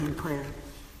prayer.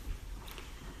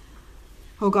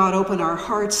 O God, open our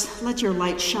hearts, let your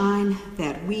light shine,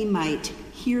 that we might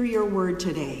hear your word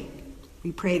today.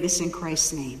 We pray this in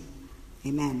Christ's name.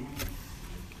 Amen.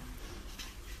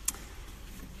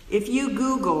 If you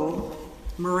Google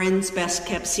Marin's best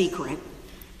kept secret,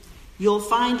 you'll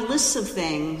find lists of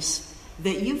things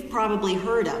that you've probably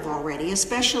heard of already,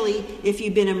 especially if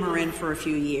you've been in Marin for a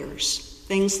few years.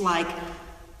 Things like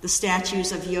the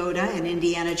statues of Yoda and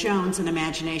Indiana Jones in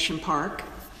Imagination Park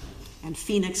and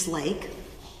Phoenix Lake.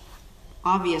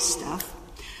 Obvious stuff.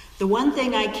 The one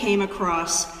thing I came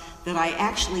across that I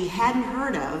actually hadn't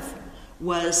heard of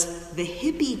was the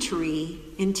hippie tree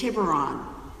in Tiburon.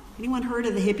 Anyone heard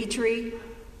of the hippie tree?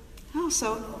 Oh,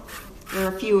 so there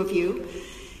are a few of you.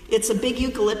 It's a big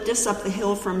eucalyptus up the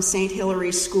hill from St.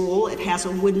 Hilary's School. It has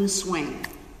a wooden swing.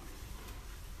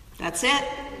 That's it.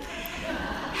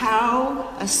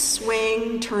 How a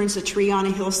swing turns a tree on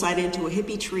a hillside into a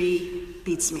hippie tree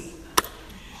beats me.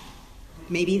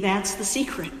 Maybe that's the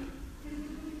secret.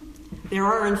 There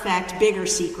are, in fact, bigger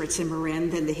secrets in Marin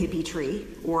than the hippie tree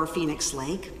or Phoenix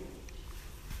Lake,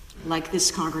 like this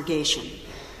congregation.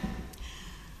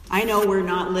 I know we're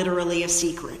not literally a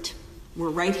secret. We're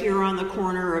right here on the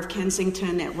corner of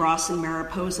Kensington at Ross and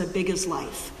Mariposa, big as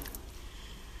life.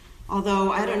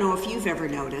 Although, I don't know if you've ever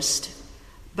noticed,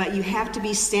 but you have to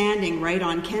be standing right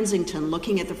on Kensington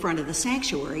looking at the front of the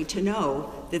sanctuary to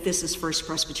know that this is First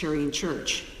Presbyterian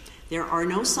Church. There are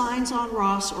no signs on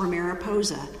Ross or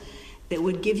Mariposa that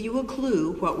would give you a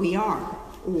clue what we are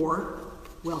or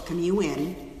welcome you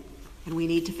in, and we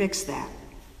need to fix that.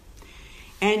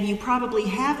 And you probably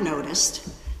have noticed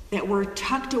that we're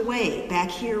tucked away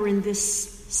back here in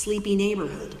this sleepy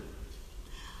neighborhood.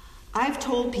 I've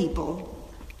told people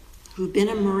who've been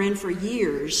in Marin for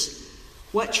years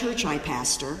what church I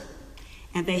pastor,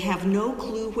 and they have no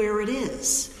clue where it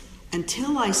is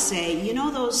until I say, you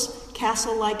know those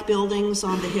castle-like buildings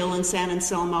on the hill in San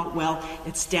Anselmo? Well,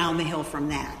 it's down the hill from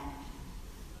that.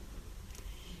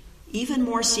 Even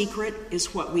more secret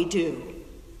is what we do,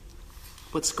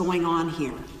 what's going on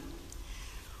here.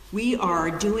 We are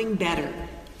doing better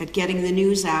at getting the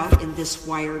news out in this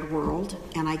wired world,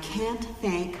 and I can't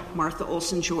thank Martha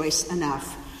Olson Joyce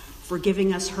enough for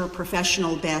giving us her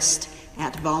professional best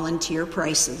at volunteer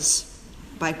prices,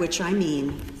 by which I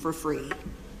mean for free.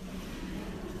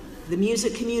 The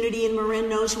music community in Marin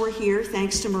knows we're here,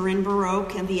 thanks to Marin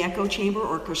Baroque and the Echo Chamber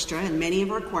Orchestra and many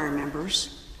of our choir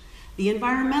members. The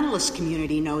environmentalist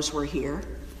community knows we're here,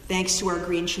 thanks to our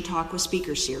Green Chautauqua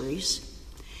speaker series.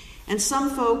 And some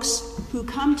folks who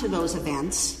come to those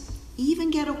events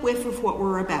even get a whiff of what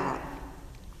we're about.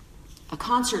 A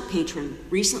concert patron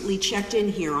recently checked in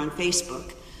here on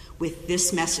Facebook with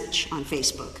this message on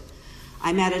Facebook.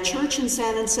 I'm at a church in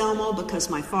San Anselmo because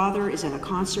my father is in a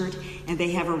concert and they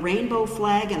have a rainbow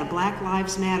flag and a Black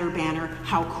Lives Matter banner.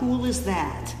 How cool is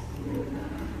that?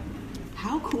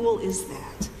 How cool is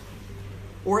that?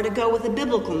 Or to go with a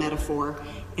biblical metaphor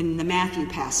in the Matthew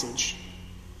passage,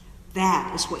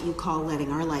 that is what you call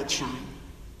letting our light shine.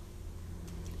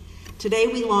 Today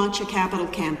we launch a capital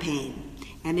campaign,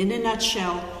 and in a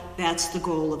nutshell, that's the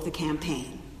goal of the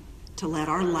campaign, to let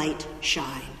our light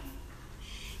shine.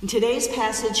 In today's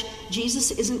passage,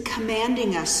 Jesus isn't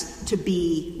commanding us to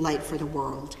be light for the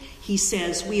world. He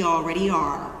says we already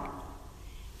are,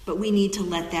 but we need to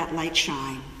let that light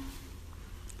shine.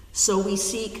 So we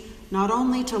seek not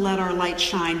only to let our light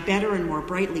shine better and more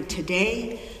brightly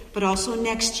today, but also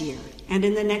next year and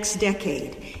in the next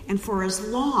decade, and for as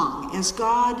long as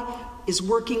God is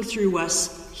working through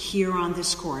us here on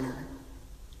this corner.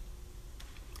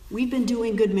 We've been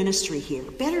doing good ministry here,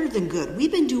 better than good.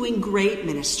 We've been doing great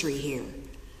ministry here.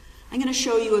 I'm going to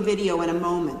show you a video in a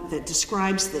moment that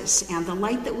describes this and the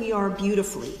light that we are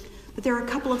beautifully, but there are a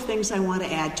couple of things I want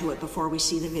to add to it before we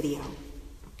see the video.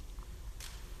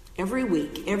 Every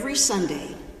week, every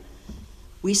Sunday,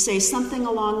 we say something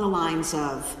along the lines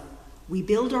of, we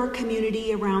build our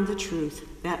community around the truth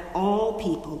that all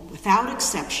people, without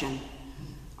exception,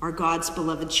 are God's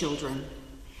beloved children.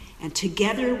 And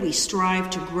together we strive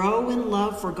to grow in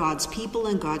love for God's people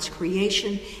and God's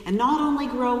creation, and not only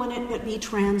grow in it, but be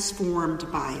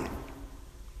transformed by it.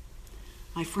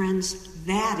 My friends,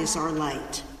 that is our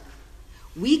light.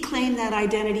 We claim that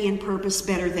identity and purpose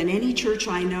better than any church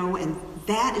I know, and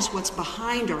that is what's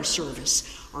behind our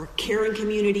service, our caring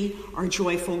community, our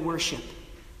joyful worship.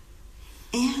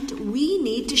 And we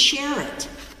need to share it.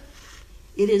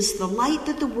 It is the light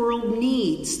that the world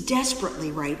needs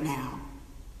desperately right now.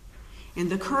 In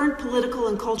the current political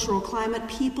and cultural climate,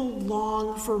 people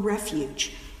long for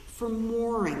refuge, for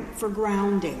mooring, for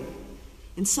grounding,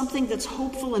 in something that's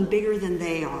hopeful and bigger than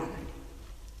they are.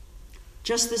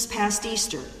 Just this past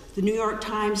Easter, the New York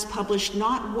Times published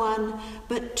not one,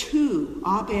 but 2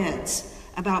 op-eds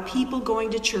about people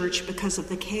going to church because of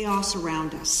the chaos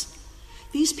around us.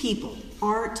 These people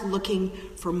aren't looking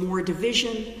for more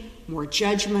division, more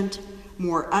judgment,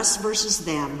 more us versus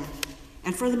them,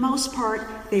 and for the most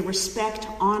part, they respect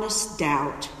honest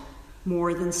doubt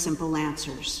more than simple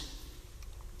answers.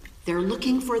 They're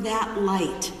looking for that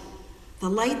light, the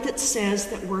light that says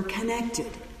that we're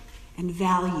connected and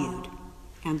valued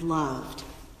and loved.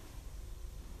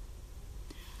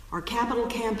 Our capital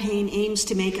campaign aims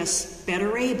to make us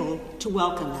better able to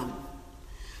welcome them.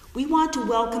 We want to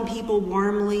welcome people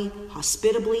warmly,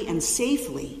 hospitably, and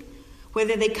safely,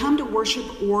 whether they come to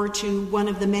worship or to one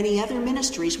of the many other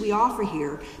ministries we offer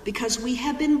here, because we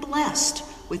have been blessed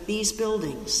with these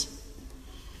buildings.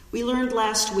 We learned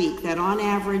last week that on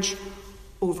average,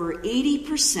 over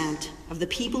 80% of the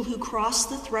people who cross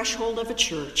the threshold of a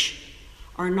church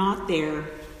are not there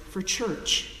for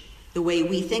church, the way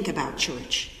we think about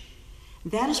church.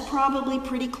 That is probably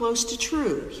pretty close to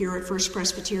true here at First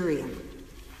Presbyterian.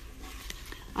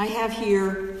 I have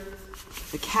here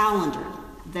the calendar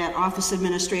that Office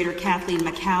Administrator Kathleen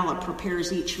McCalla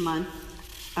prepares each month,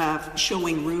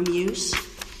 showing room use.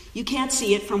 You can't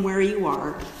see it from where you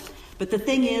are, but the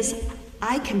thing is,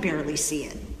 I can barely see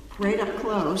it right up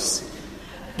close,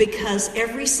 because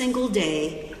every single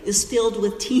day is filled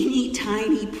with teeny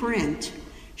tiny print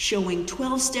showing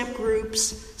 12-step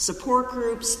groups, support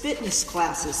groups, fitness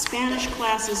classes, Spanish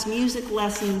classes, music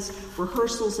lessons,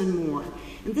 rehearsals, and more.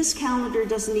 And this calendar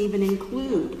doesn't even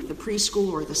include the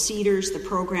preschool or the Cedars, the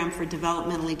program for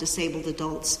developmentally disabled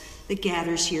adults that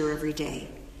gathers here every day.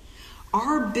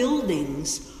 Our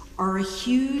buildings are a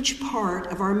huge part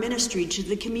of our ministry to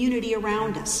the community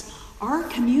around us. Our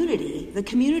community, the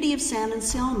community of San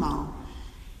Anselmo,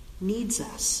 needs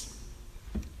us.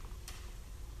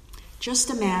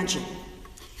 Just imagine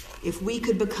if we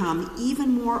could become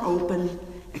even more open,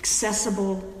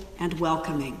 accessible, and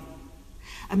welcoming.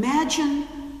 Imagine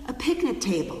a picnic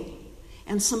table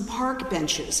and some park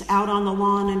benches out on the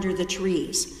lawn under the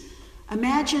trees.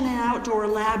 Imagine an outdoor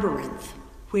labyrinth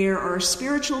where our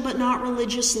spiritual but not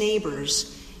religious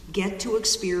neighbors get to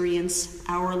experience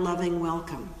our loving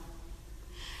welcome.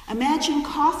 Imagine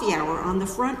coffee hour on the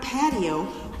front patio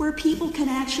where people can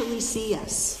actually see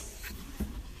us.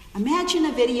 Imagine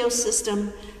a video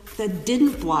system that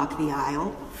didn't block the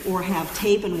aisle or have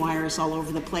tape and wires all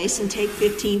over the place and take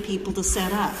 15 people to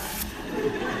set up.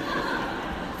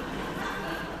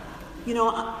 You know,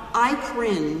 I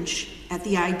cringe at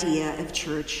the idea of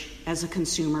church as a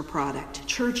consumer product.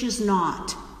 Church is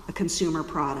not a consumer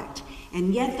product.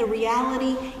 And yet the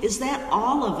reality is that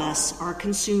all of us are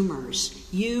consumers.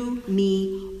 You,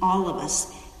 me, all of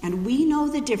us. And we know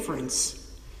the difference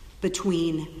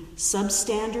between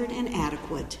substandard and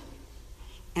adequate.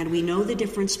 And we know the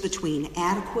difference between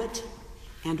adequate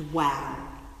and wow.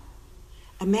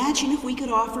 Imagine if we could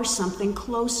offer something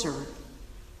closer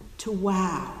to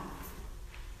wow.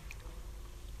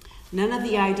 None of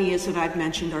the ideas that I've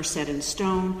mentioned are set in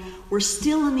stone. We're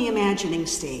still in the imagining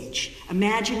stage.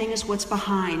 Imagining is what's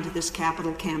behind this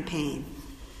capital campaign.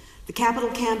 The capital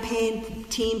campaign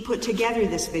team put together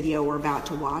this video we're about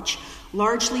to watch,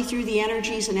 largely through the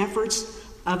energies and efforts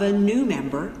of a new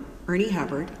member, Ernie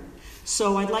Hubbard.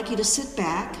 So I'd like you to sit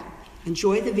back,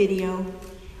 enjoy the video,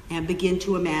 and begin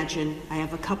to imagine. I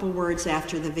have a couple words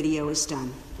after the video is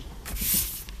done.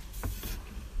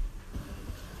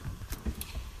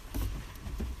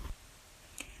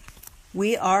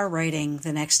 We are writing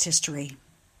the next history.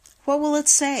 What will it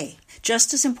say?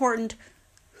 Just as important,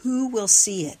 who will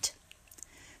see it?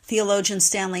 Theologian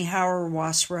Stanley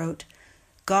Hauerwas wrote,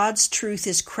 "God's truth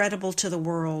is credible to the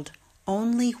world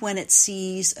only when it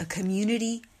sees a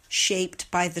community shaped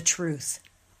by the truth.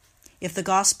 If the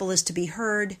gospel is to be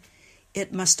heard,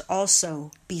 it must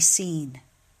also be seen."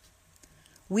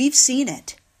 We've seen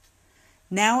it.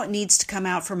 Now it needs to come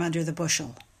out from under the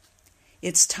bushel.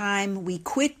 It's time we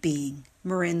quit being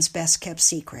Marin's best-kept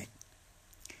secret.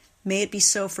 May it be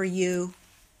so for you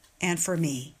and for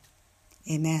me.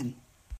 Amen.